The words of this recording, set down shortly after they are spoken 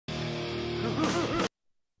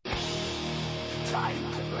Time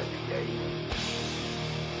to play the game.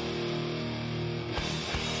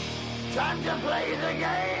 Time to play the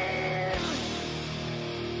game.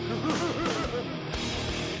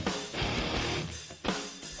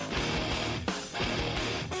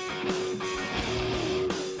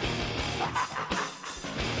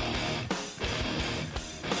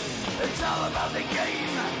 It's all about the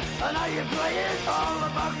game, and how you play it, all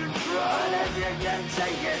about control. And if you can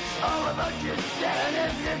take it, all about your debt. And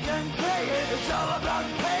if you can pay it, it's all about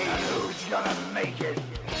pay. And who's gonna make it?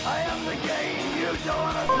 I am the game, you don't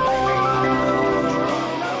wanna play me. I am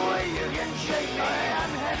control, no way you can shake me. I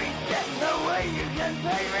am heavy debt, no way you can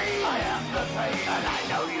pay me. I am the pain, and I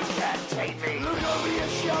know you can't take me. Look over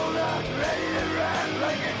your shoulder, ready to run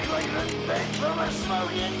like a Cleveland bitch from a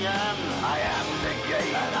smoking gun. I am the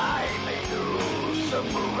game, and I may lose. So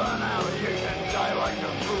move on out, you can die like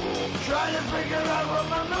a fool. Trying to figure out what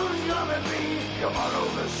my move's gonna be. Come on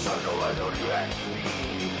over, sucker, why don't you ask me?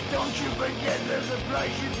 Don't you forget there's a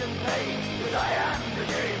price you can pay. Cause I am the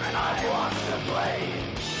game and I want to play.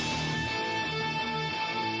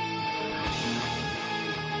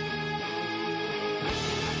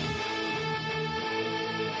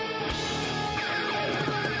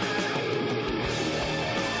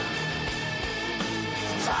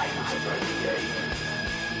 It's time to play the game.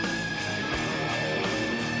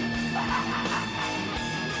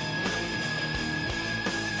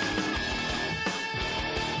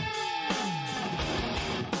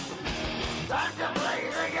 Time to play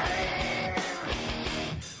the game!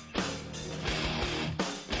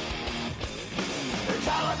 It's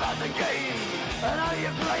all about the game, and how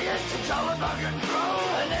you play it, it's all about control.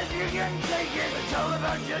 And if you can take it, it's all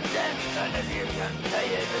about your debt. And if you can pay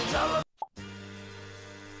it, it's all about...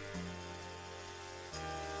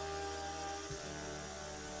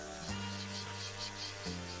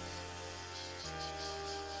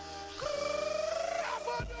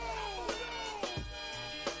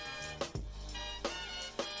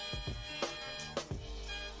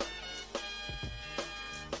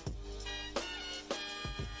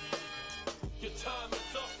 Your time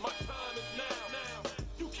is up, my time is now.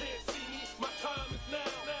 You can't see me, my time is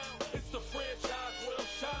now. It's the franchise where I'm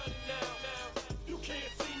shining now. You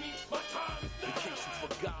can't see me, my time is now. In case you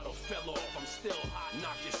forgot or fell off, I'm still hot,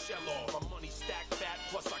 knock your shell off. My money stacked fat,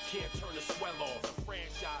 plus I can't turn the swell off. The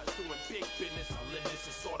franchise doing big business, I live this,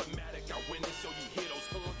 it's automatic. I win this, so you hear those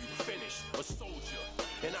horns, you finish. A soldier,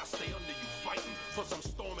 and I stay under you fighting. Plus I'm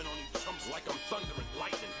storming on you chumps like I'm thunder and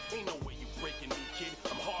lightning. Ain't no way you breaking me, kid,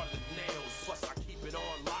 I'm harder than nails. Plus I keep it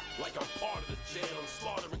on lock like I'm part of the jail. I'm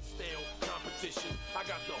slaughtering stale competition. I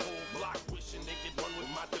got the whole block wishing they could run with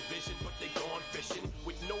my division, but they gone fishing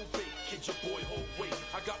with no bait. Kid, your boy hold weight.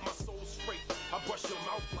 I got my soul straight. I brush your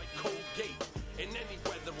mouth like Colgate. In any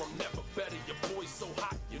weather, I'm never better. Your boy's so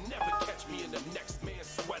hot, you never catch me in the next man's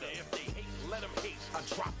sweater. If they hate, let them hate. I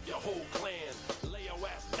drop your whole clan. Lay your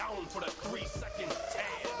ass down for the 3-second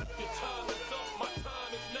tan. Your time is up, my time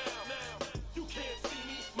is now. You can't see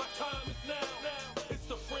me, my time is now. It's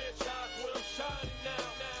the franchise where I'm shining now.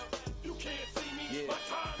 You can't see me, my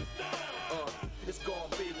time is now. It's gonna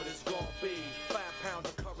be what it's gonna be. 5 pounds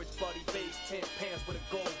of courage, buddy, base, 10 pants with a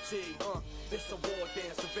gold tee. It's a war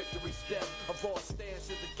dance, a victory step. A raw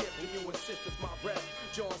stance is a gift, and you insist it's my rep.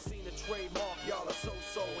 John Cena trademark, y'all are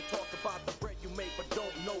so-so. And talk about the bread you make, but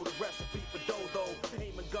don't know the recipe for dough.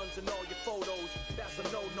 Aiming guns in all your photos, that's a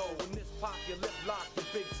no-no. When this pop, your lip lock, your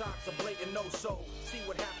big talks a blatant no-so. See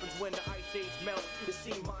what happens when the ice age melts. You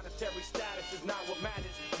see, monetary status is not what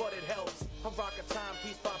matters, but it helps. I'm rocking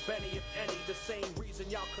Timepiece by Benny, if any. The same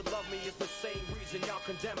reason y'all could love me is the same reason y'all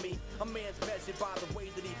condemn me. A man's measured by the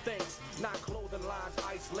way that he thinks, not clothing lines,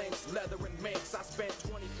 ice links, leather and minks. I spent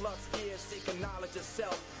 20 plus years seeking knowledge of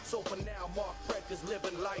self. So for now, Mark Fred is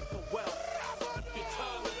living life for wealth. Your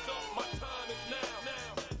time is up, my time is now.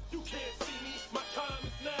 You can't see me, my time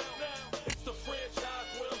is now. It's the franchise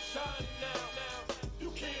where I'm shining now. You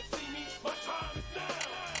can't see me, my time is now.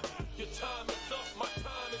 Your time is up, my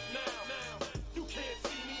time is now. You can't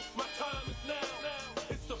see me, my time is now.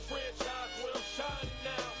 It's the franchise where I'm shining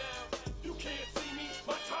now. You can't see me,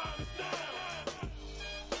 my time is now.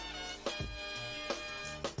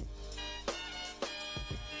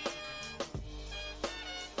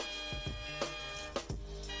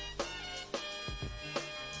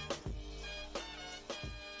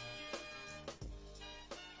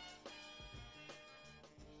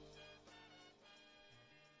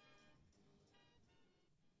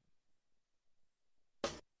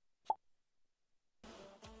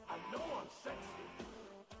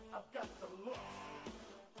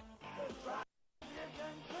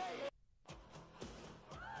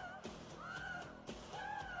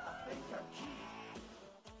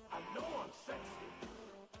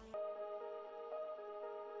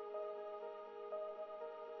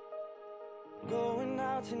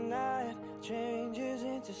 out tonight changes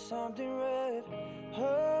into something red.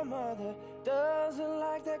 Her mother doesn't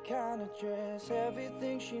like that kind of dress.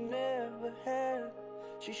 Everything she never had,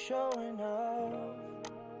 she's showing off.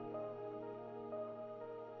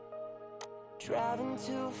 Driving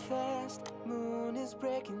too fast, moon is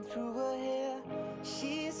breaking through her hair.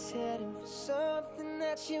 She's heading for something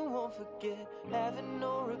that she won't forget. Having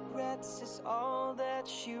no regrets is all that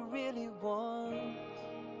she really wants.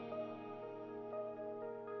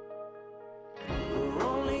 We're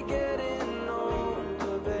only getting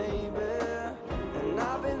older, baby, and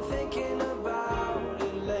I've been thinking about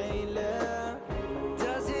it lately.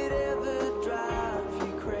 Does it ever drive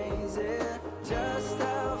you crazy? Just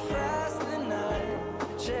how fast the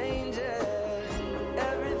night changes.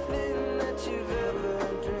 Everything that you've ever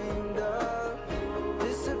dreamed of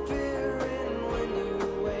disappearing when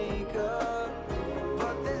you wake up.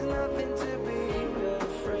 But there's nothing to be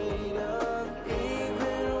afraid of.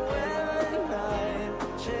 Even when the night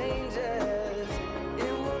changes,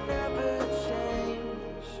 it will never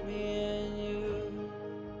change me and you.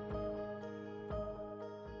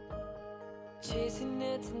 Chasing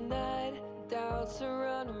it tonight, doubts are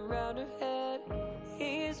running round her head.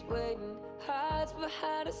 He's waiting, hides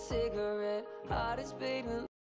behind a cigarette, heart is beating.